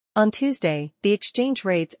On Tuesday, the exchange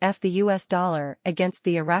rates of the US dollar against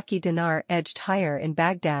the Iraqi dinar edged higher in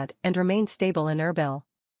Baghdad and remained stable in Erbil.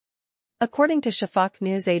 According to Shafaq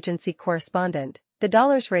news agency correspondent, the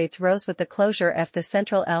dollar's rates rose with the closure of the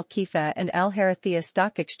central Al-Kifa and Al-Harithia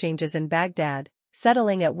stock exchanges in Baghdad,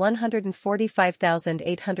 settling at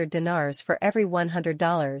 145,800 dinars for every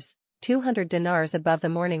 $100, 200 dinars above the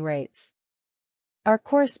morning rates. Our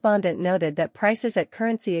correspondent noted that prices at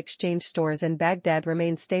currency exchange stores in Baghdad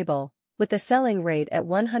remained stable, with the selling rate at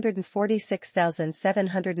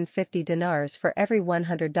 146,750 dinars for every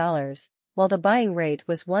 $100, while the buying rate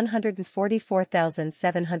was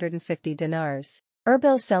 144,750 dinars.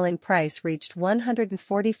 Erbil's selling price reached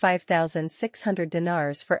 145,600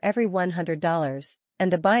 dinars for every $100,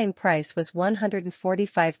 and the buying price was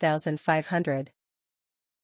 145,500.